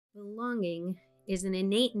Belonging is an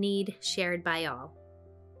innate need shared by all.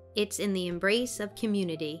 It's in the embrace of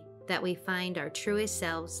community that we find our truest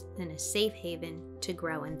selves and a safe haven to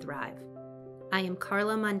grow and thrive. I am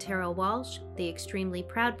Carla Monteiro Walsh, the extremely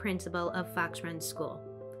proud principal of Fox Run School.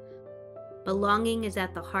 Belonging is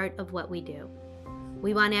at the heart of what we do.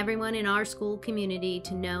 We want everyone in our school community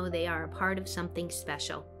to know they are a part of something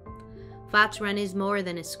special. Fox Run is more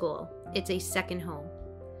than a school, it's a second home.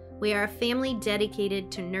 We are a family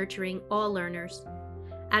dedicated to nurturing all learners.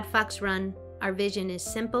 At Fox Run, our vision is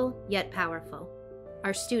simple yet powerful.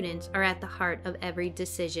 Our students are at the heart of every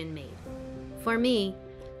decision made. For me,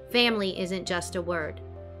 family isn't just a word.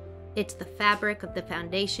 It's the fabric of the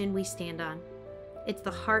foundation we stand on. It's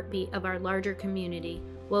the heartbeat of our larger community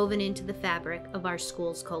woven into the fabric of our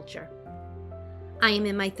school's culture. I am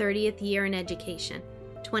in my 30th year in education,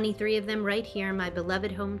 23 of them right here in my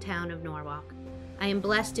beloved hometown of Norwalk. I am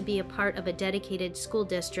blessed to be a part of a dedicated school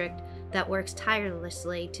district that works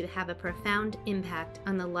tirelessly to have a profound impact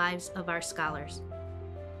on the lives of our scholars.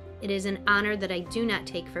 It is an honor that I do not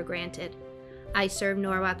take for granted. I serve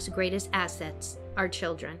Norwalk's greatest assets, our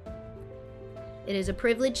children. It is a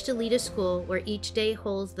privilege to lead a school where each day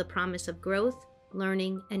holds the promise of growth,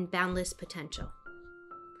 learning, and boundless potential.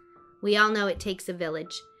 We all know it takes a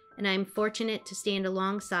village, and I am fortunate to stand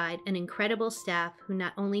alongside an incredible staff who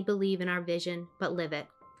not only believe in our vision, but live it.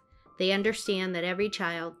 They understand that every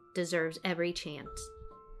child deserves every chance.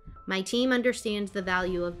 My team understands the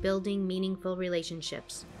value of building meaningful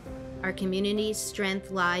relationships. Our community's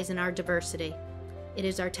strength lies in our diversity. It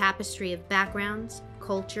is our tapestry of backgrounds,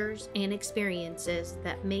 cultures, and experiences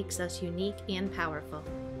that makes us unique and powerful.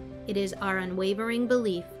 It is our unwavering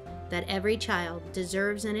belief that every child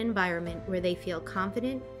deserves an environment where they feel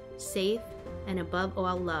confident, safe, and above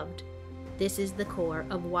all loved. This is the core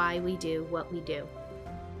of why we do what we do.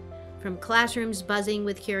 From classrooms buzzing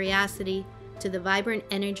with curiosity to the vibrant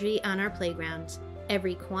energy on our playgrounds,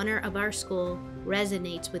 every corner of our school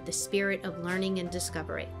resonates with the spirit of learning and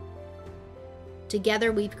discovery.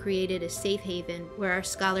 Together, we've created a safe haven where our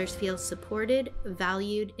scholars feel supported,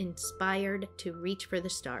 valued, inspired to reach for the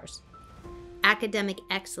stars. Academic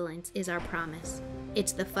excellence is our promise.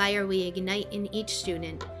 It's the fire we ignite in each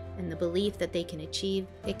student and the belief that they can achieve,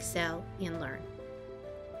 excel, and learn.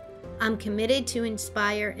 I'm committed to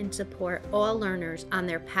inspire and support all learners on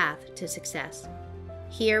their path to success.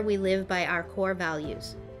 Here we live by our core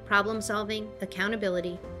values: problem solving,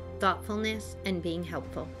 accountability, thoughtfulness, and being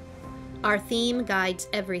helpful. Our theme guides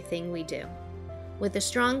everything we do. With a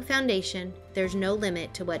strong foundation, there's no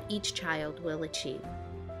limit to what each child will achieve.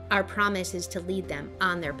 Our promise is to lead them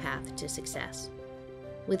on their path to success.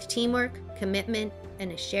 With teamwork, commitment,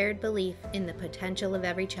 and a shared belief in the potential of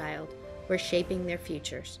every child, we're shaping their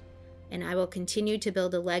futures. And I will continue to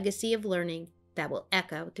build a legacy of learning that will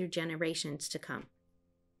echo through generations to come.